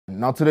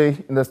Now today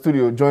in the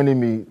studio joining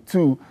me,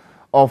 two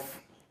of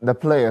the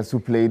players who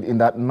played in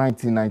that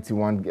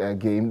 1991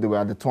 game. They were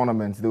at the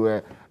tournament. They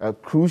were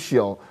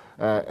crucial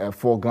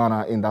for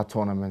Ghana in that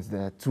tournament.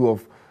 They're two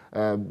of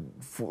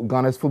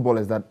Ghana's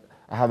footballers that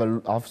I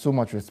have so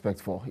much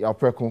respect for.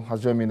 Preko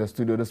has joined me in the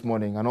studio this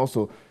morning, and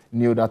also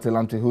Odartey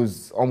Lamptey,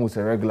 who's almost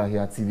a regular here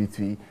at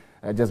TV3,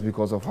 just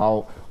because of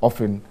how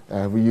often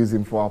we use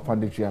him for our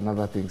punditry and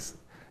other things.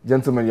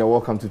 Gentlemen, you're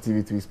welcome to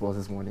TV3 Sports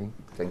this morning.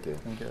 Thank you.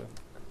 Thank you.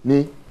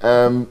 Ni,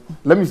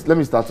 let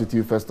me start with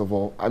you first of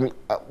all. I mean,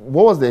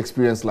 what was the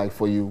experience like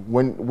for you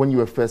when you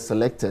were first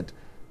selected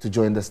to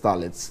join the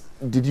Starlets?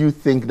 Did you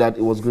think that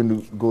it was going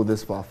to go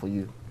this far for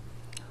you?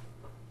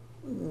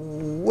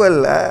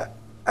 Well,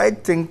 I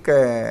think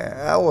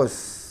I was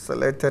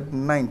selected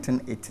in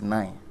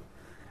 1989.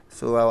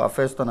 So our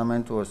first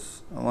tournament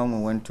was when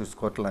we went to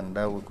Scotland.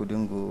 That we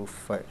couldn't go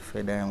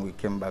further, and we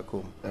came back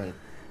home. Right.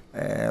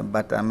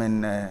 But I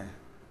mean,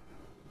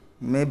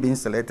 me being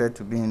selected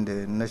to be in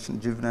the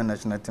juvenile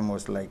national team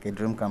was like a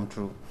dream come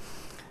true,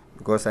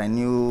 because I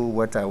knew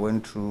what I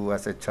went through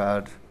as a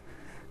child,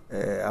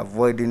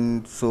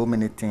 avoiding so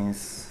many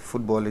things.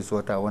 Football is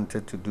what I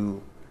wanted to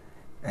do,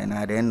 and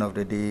at the end of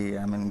the day,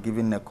 I mean,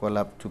 giving a call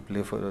up to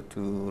play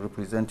to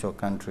represent your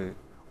country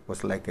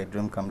was like a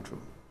dream come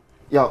true.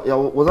 Yeah.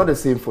 Was that the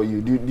same for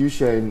you? Do you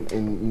share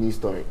in his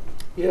story?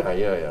 Yeah.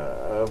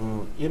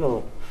 You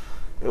know,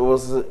 it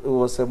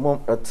was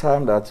a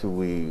time that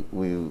we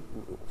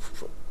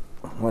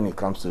when it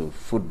comes to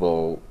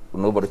football,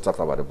 nobody talked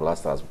about the Black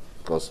Stars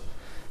because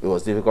it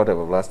was difficult for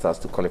the Black Stars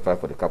to qualify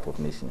for the Cup of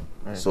Nations.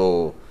 Right.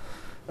 So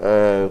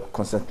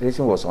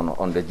concentration was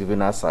on the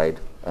juvenile side,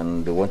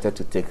 and they wanted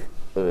to take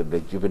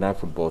the juvenile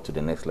football to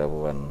the next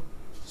level. And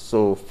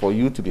so for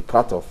you to be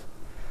part of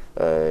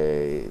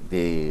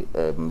the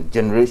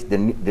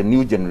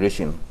new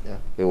generation, yeah,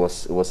 it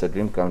was a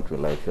dream come true,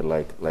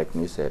 like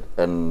you said,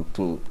 and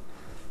to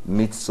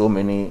meet so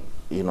many,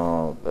 you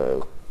know,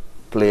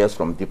 players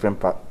from different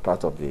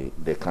parts of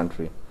the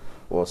country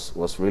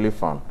was really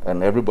fun,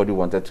 and everybody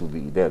wanted to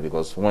be there,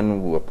 because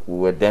when we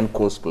were then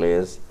coast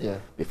players, yeah,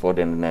 before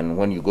then, and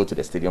when you go to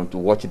the stadium to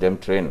watch them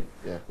train,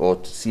 yeah, or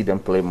to see them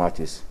play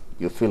matches,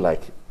 you feel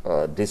like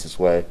this is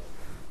where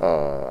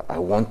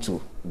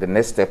the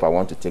next step I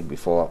want to take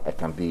before I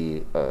can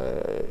be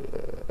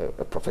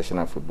a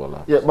professional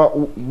footballer. Yeah, but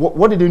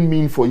what did it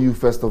mean for you,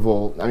 first of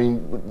all? I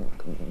mean,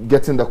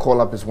 getting the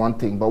call-up is one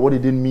thing, but what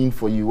did it mean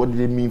for you? What did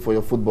it mean for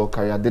your football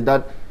career? Did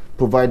that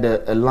provide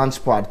a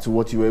launch pad to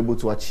what you were able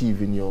to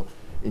achieve in your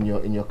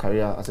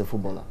career as a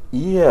footballer?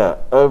 Yeah,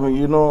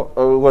 you know,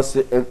 it was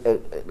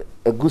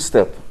a good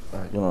step.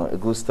 Right. You know, a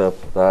good step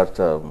that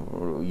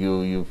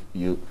you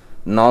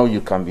now you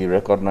can be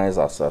recognized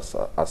as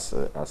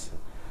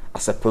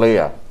a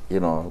player, you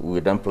know,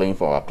 with them playing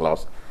for our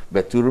clubs,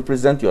 but to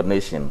represent your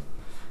nation,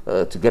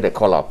 to get a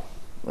call up,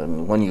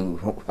 and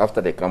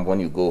after the camp,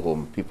 when you go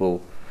home,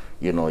 people,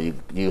 you know,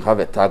 you have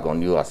a tag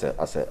on you as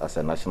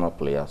a national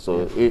player.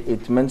 So yes,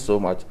 it meant so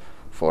much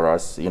for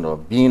us, you know.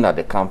 Being at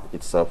the camp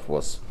itself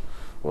was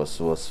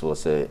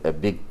a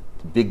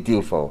big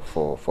deal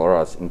for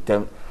us in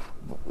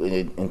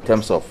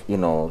terms of, you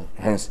know,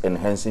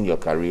 enhancing your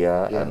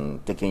career, yeah,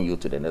 and taking you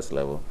to the next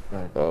level.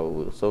 Right.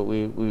 So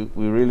we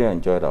really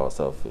enjoyed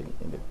ourselves in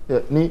it.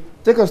 Yeah, Ni,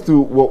 take us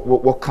to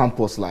what camp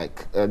was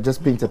like.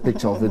 Just paint a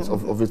picture of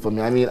it for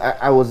me. I mean,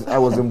 I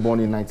wasn't born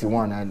in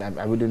 '91, and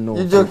I wouldn't know.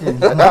 You're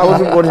joking? I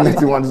wasn't born in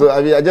 '91, so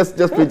I mean, I just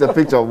paint a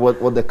picture of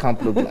what the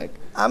camp looked like.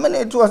 I mean,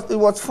 it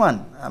was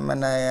fun. I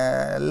mean,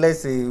 let's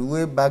say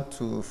way back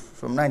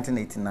from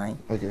 1989.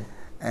 Okay.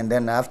 And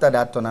then after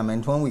that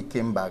tournament, when we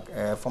came back,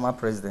 former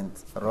President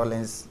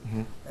Rawlings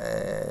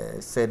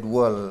said,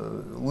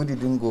 well, we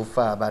didn't go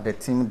far, but the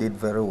team did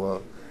very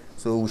well.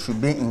 So we should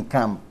be in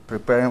camp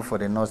preparing for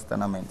the North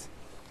tournament.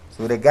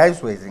 So the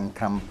guys were in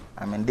camp.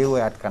 I mean, they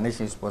were at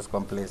Carnation Sports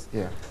Complex.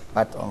 Yeah.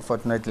 But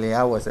unfortunately,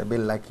 I was a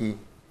bit lucky.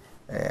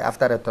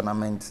 After the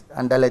tournament,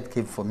 Anderlecht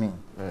came for me.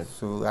 Right.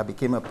 So I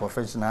became a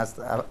professional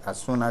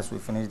as soon as we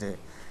finished the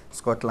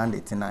Scotland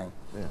 '89.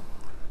 Yeah.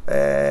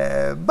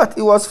 But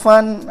it was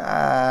fun.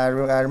 I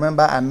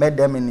remember I met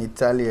them in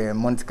Italy,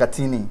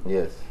 Montecatini.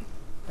 Yes.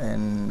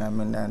 And I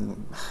mean,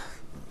 and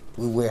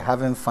we were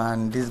having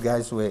fun. These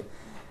guys were,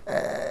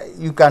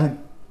 you can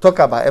talk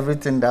about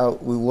everything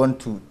that we want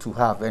to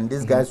have, and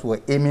these guys were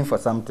aiming for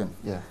something.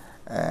 Yeah.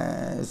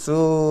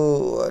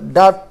 So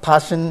that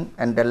passion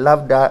and the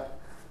love that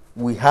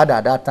we had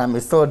at that time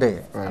is still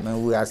there. Right. I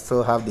mean, we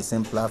still have the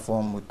same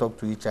platform. We talk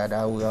to each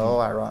other. We are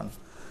all around.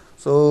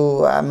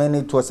 So I mean,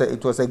 it was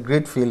a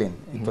great feeling.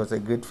 It was a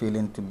great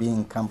feeling to be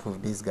in camp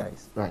with these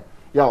guys. Right.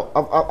 Yeah,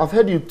 I've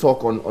heard you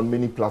talk on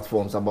many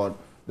platforms about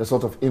the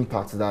sort of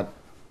impact that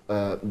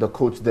the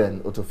coach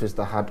then, Otto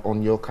Pfister, had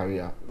on your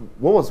career.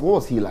 What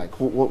was he like?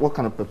 What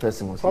kind of a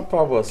person was he?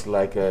 Papa was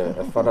like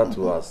a father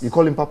to us. You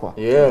call him Papa?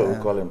 Yeah, we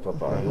call him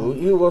Papa.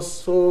 He was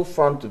so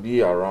fun to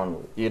be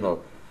around. You know,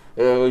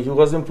 he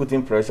wasn't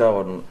putting pressure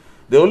on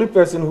The only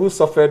person who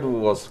suffered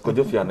was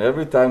Kojo Fiano.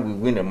 Every time we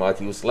win a match,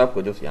 he would slap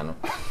Kojo Fiano.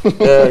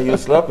 He would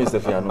slap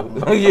Mr. Fiano.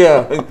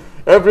 Yeah,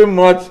 every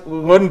match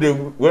when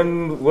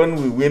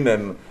we win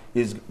and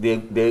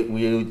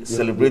we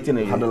celebrating,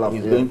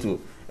 he's going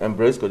to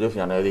embrace Kojo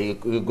Fiano. He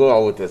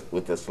go out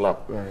with a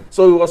slap. Right.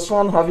 So it was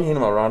fun having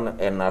him around,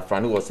 and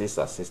Franny was his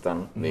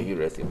assistant. May he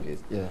rest in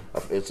peace. Yeah.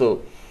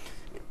 So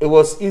it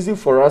was easy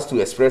for us to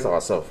express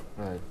ourselves.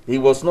 Right. He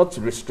was not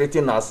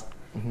restricting us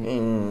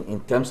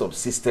in terms of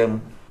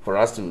system for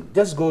us to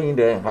just go in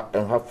there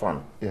and have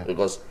fun. Yeah.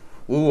 Because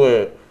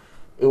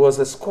it was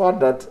a squad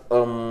that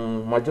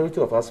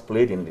majority of us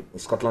played in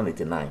Scotland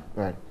 89.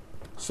 Right.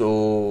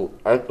 So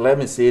let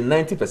me say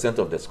 90%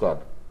 of the squad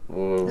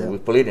we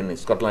played in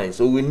Scotland,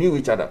 so we knew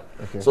each other.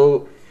 Okay.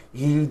 So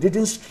he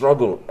didn't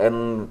struggle,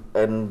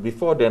 and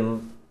before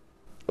then,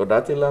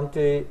 Odartey,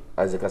 Lamptey,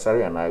 Isaac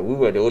Asari, and I, we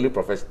were the only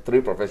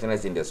three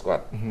professionals in the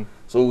squad.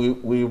 So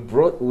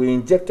we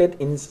injected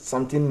in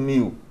something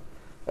new,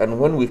 and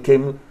when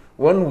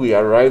we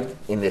arrived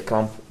in the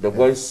camp, the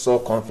boys saw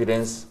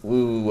confidence.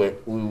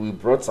 We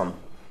brought some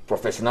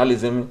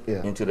professionalism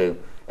into them,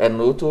 and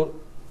Otto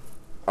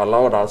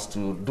allowed us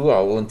to do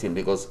our own thing,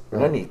 because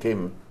when he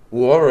came,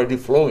 we were already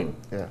flowing.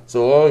 Yeah.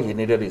 So all he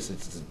needed is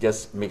to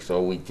just make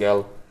sure we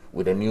gel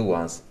with the new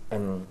ones,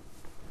 and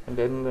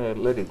then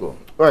let it go.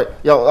 Right.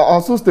 Yeah, I'll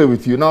also stay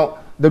with you. Now,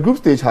 the group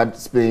stage had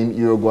Spain,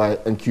 Uruguay,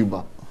 and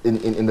Cuba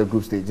in the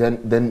group stage.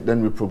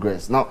 Then we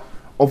progressed. Now,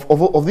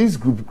 of these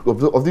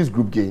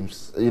group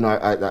games, you know,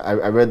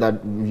 I read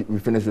that we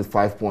finished with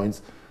 5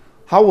 points.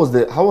 How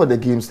were the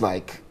games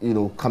like? You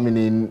know, coming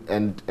in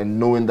and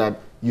knowing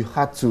that you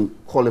had to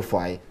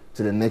qualify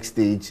to the next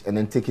stage and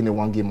then taking it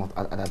one game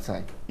at that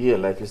time. Yeah,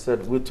 like you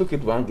said, we took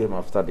it one game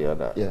after the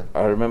other. Yeah.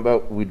 I remember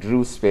we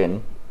drew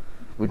Spain.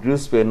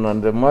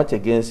 And the match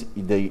against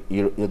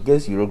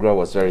Uruguay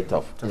was very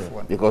tough.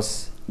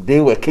 Because they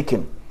were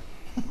kicking.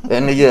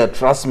 And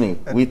trust me,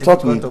 we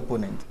thought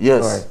opponent.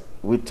 Yes. Right.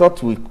 We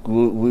thought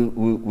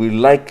we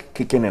like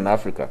kicking in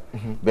Africa,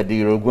 but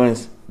the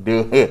Uruguayans,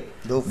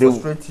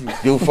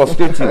 they'll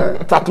frustrate you,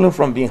 tackling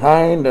from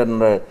behind,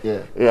 and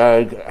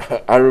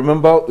I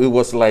remember it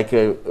was like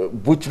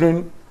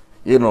butchering,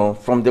 you know,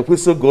 from the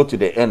whistle go to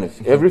the end.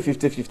 Every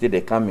 50-50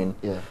 they come in,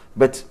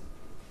 but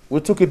we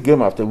took it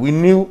game after. We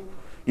knew,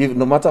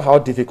 no matter how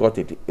difficult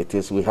it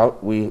is, we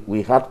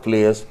had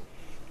players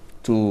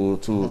to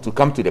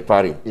come to the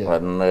party,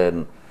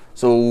 and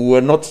so we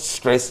were not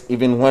stressed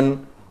even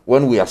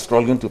when we are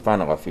struggling to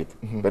find our feet.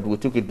 But we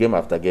took it game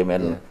after game,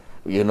 and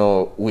you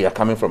know, we are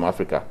coming from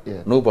Africa.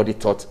 Nobody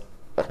thought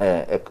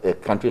a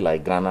country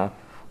like Ghana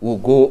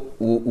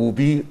will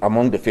be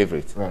among the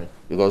favorites,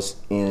 because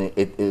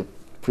in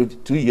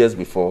 2 years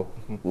before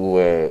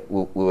we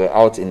were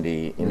out in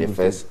the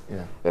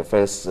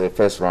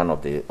first round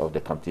of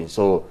the competition.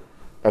 So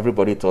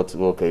everybody thought,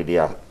 okay,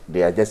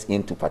 they are just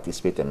in to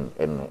participate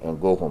and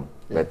go home.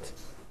 But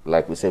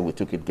like we said, we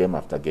took it game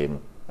after game,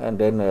 and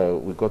then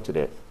we got to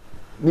the.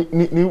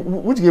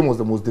 Which game was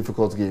the most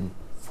difficult game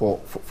for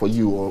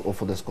you or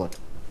for the squad?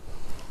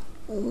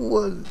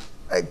 Well,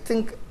 I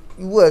think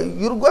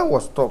Uruguay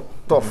was tough,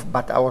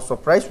 but I was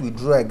surprised we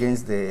drew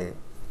against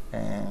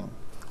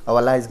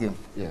our last game.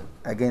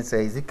 Against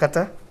is it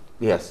Qatar?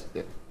 Yes.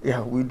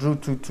 Yeah, we drew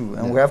 2-2,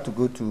 and we have to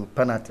go to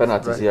penalties.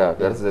 Penalties, right?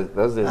 That's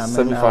the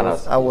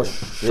semi-finals. I was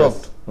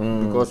shocked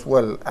because,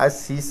 well,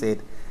 as he said,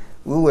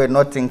 we were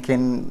not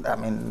thinking. I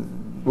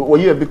mean, were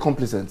you a bit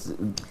complacent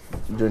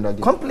during that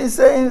game?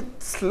 Complacent,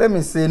 let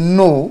me say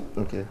no.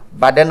 Okay.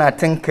 But then I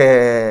think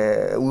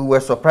we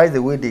were surprised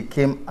the way they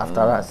came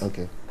after us.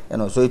 Okay. You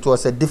know, so it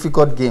was a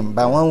difficult game.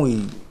 But when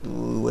we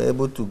were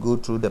able to go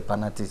through the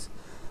penalties,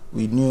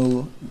 we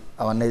knew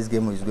our next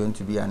game was going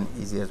to be an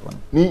easiest one.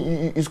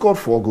 You scored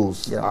 4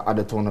 goals at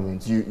the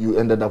tournament. You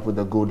ended up with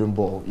the golden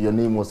ball. Your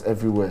name was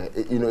everywhere.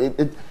 You know,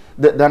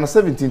 the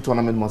Under-17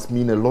 tournament must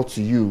mean a lot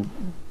to you,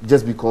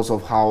 just because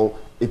of how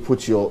it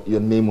puts your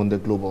name on the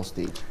global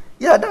stage.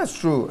 Yeah, that's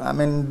true. I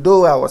mean,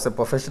 though I was a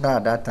professional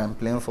at that time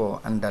playing for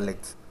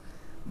Anderlecht,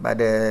 but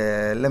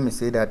let me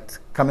say that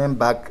coming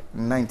back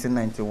in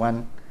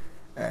 1991,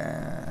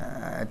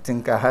 I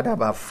think I had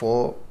about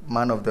 4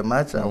 man of the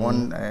match. I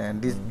won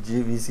this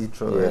GVC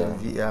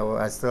trophy.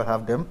 I still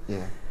have them.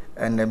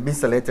 And being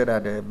selected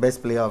as the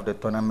best player of the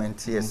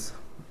tournament,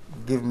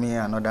 give me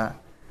another,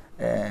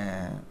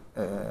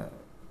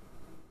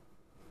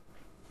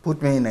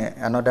 put me in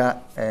another.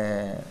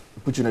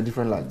 Put you in a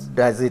different light.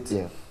 That's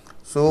it.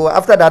 So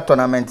after that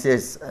tournament,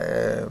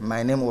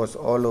 my name was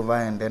all over,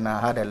 and then I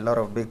had a lot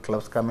of big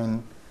clubs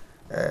coming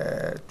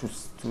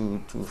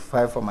to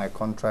fight for my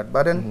contract.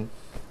 But then,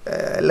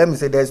 let me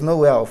say, there's no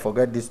way I'll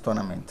forget this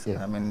tournament.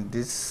 I mean,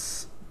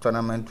 this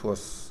tournament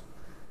was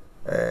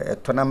a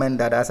tournament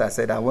that, as I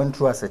said, I went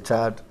through as a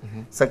child,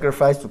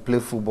 sacrificed to play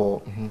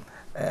football,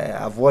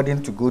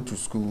 avoiding to go to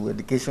school.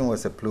 Education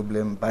was a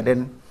problem. But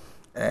then,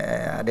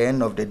 at the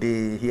end of the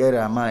day, here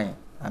am I.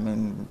 I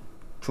mean,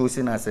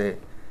 chosen as a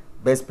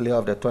best player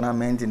of the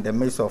tournament in the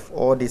midst of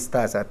all these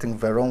stars. I think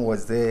Veron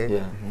was there.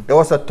 There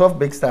was a tough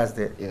big stars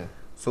there.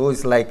 So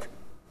it's like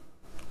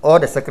all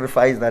the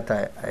sacrifice that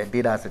I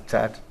did as a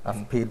child,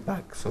 I've paid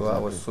back. So I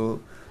was so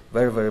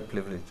very, very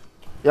privileged.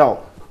 Yeah,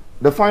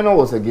 the final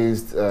was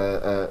against,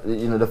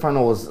 the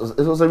final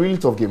was a really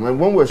tough game. And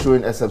when we were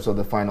showing excerpts of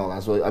the final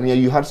as well, I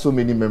mean, you had so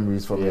many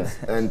memories from it.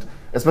 And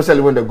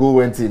especially when the goal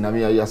went in, I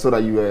mean, I saw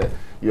that you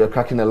were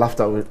cracking a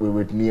laughter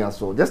with me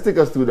as well. Just take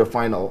us through the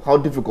final. How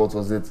difficult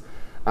was it?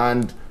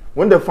 And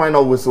when the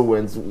final whistle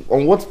went,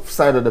 on what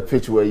side of the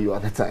pitch were you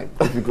at the time,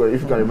 if you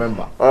can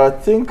remember? I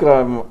think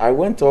I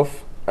went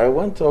off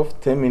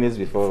 10 minutes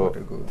before.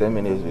 10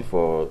 minutes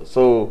before.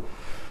 So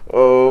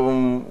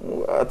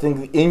I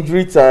think the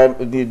injury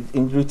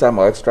time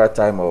or extra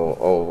time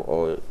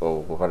or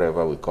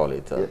whatever we call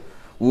it.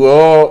 We were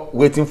all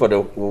waiting for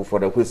the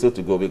whistle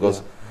to go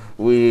because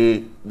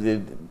we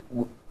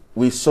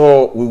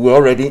saw we were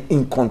already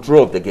in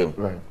control of the game.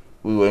 Right.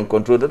 We were in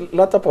control. The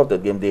latter part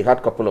of the game, they had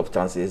a couple of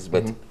chances,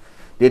 but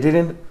they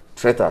didn't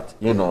threat us.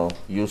 You know,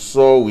 you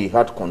saw we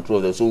had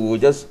control. So we were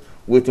just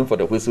waiting for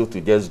the whistle to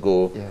just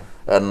go. Yeah.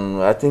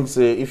 And I think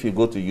if you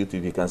go to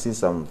YouTube, you can see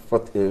some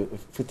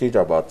footage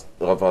about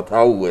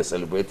how we were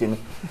celebrating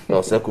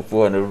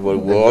Sekufo and everybody.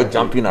 We were all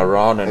jumping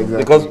around. And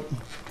because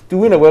to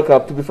win a World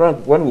Cup, to be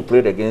frank, when we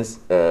played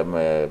against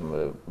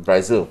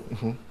Brazil,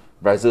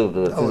 Brazil,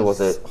 this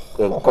was a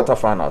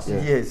quarterfinals.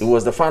 Yes. It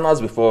was the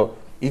finals before.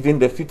 Even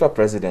the FIFA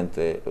president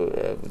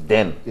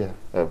then,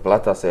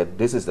 Blatter said,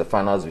 "This is the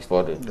finals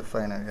before the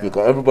final." Yeah.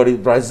 Because everybody,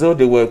 Brazil,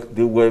 they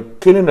were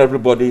killing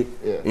everybody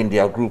in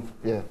their group.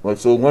 Yeah.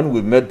 So when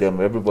we met them,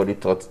 everybody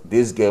thought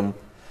this game.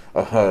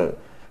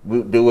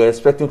 They were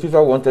expecting,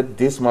 FIFA wanted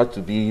this match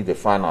to be the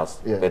finals,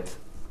 but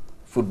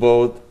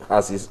football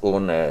has its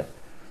own.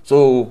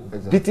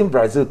 Beating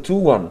Brazil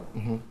 2-1,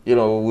 you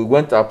know, we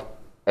went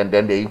up and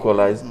then they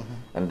equalized.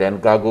 And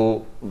then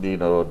Gago,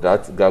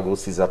 that Gago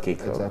scissor kick.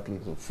 Exactly.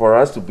 For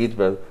us to beat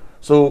Brazil.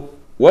 So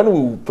when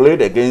we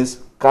played against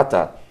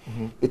Qatar,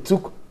 it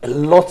took a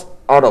lot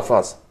out of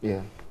us.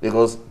 Yeah.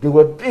 Because they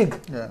were big.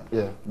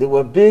 Yeah. They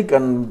were big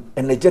and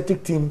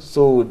energetic team,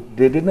 so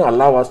they didn't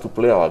allow us to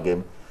play our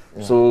game.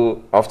 Yeah.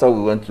 So after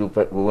we went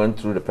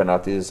through the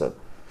penalties,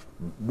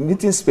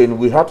 meeting Spain,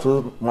 we had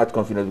so much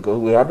confidence because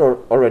we had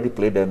already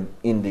played them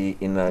in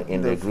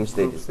the group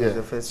stage.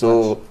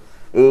 So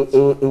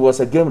it was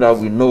a game that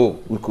we know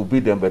we could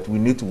beat them, but we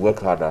need to work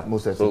harder.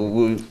 But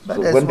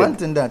there's one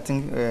thing that I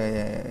think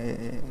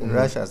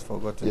Russia has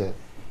forgotten. Yeah.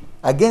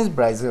 Against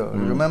Brazil,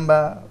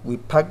 remember we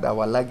packed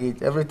our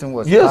luggage, everything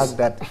was packed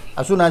that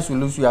as soon as you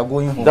lose, you are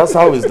going home. That's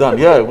how it's done,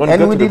 yeah.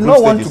 And we did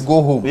not want to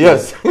go home.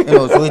 Yes. So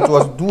it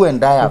was do and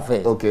die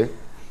affair. Okay.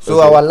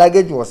 So our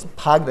luggage was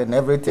packed and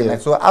everything. Yeah.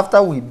 And so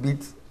after we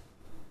beat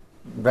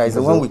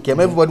Brazil, when we came,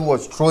 everybody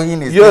was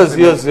throwing his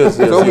Yes.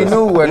 So we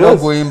knew we were not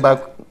going back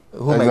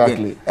home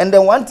again. And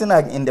then one thing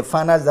in the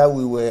finals that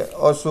we were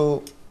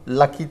also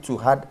lucky to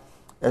have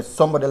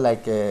somebody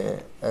like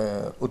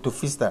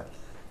Otofista.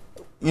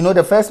 You know,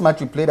 the first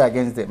match we played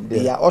against them,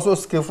 they are also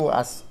skillful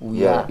as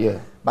we are. Yeah.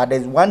 But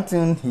there's one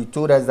thing he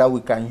told us that we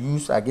can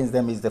use against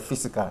them is the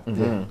physical.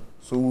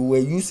 So we were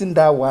using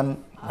that one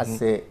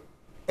as a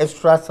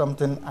extra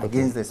something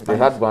against the Spanish.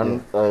 They had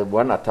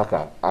one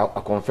attacker,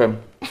 I confirm.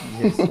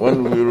 Yes.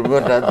 When we remember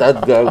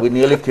that guy, we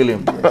nearly killed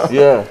him. Yes.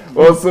 Yeah.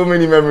 Well, so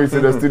many memories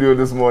in the studio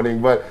this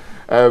morning. But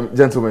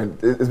gentlemen,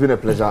 it's been a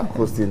pleasure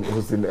hosting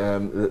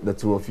the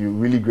two of you.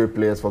 Really great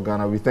players for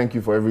Ghana. We thank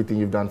you for everything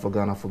you've done for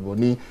Ghana football.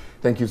 Ni,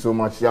 thank you so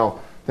much. Yao,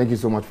 thank you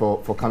so much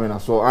for coming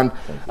as well. And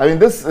I mean,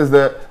 this is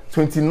the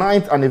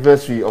 29th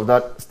anniversary of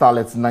that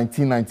Starlets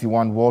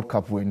 1991 World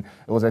Cup win.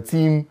 It was a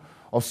team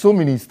of so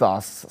many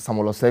stars.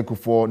 Samuel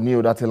Sekufo,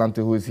 Odartey, Lamptey,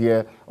 who is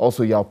here.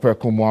 Also, Yao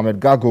Preko, Mohamed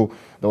Gago.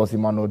 There was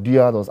Emmanuel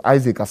Dia. There was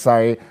Isaac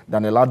Asare,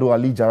 Danelado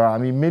Ali Jara. I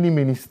mean,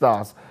 many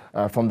stars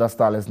from that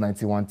Starlets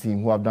 91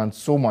 team who have done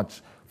so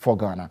much for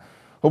Ghana.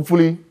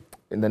 Hopefully,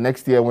 in the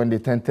next year when they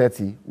turn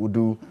 30, we'll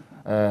do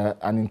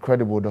an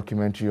incredible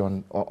documentary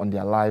on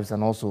their lives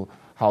and also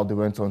how they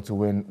went on to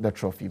win the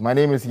trophy. My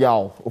name is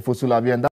Yao Ofosulabi, and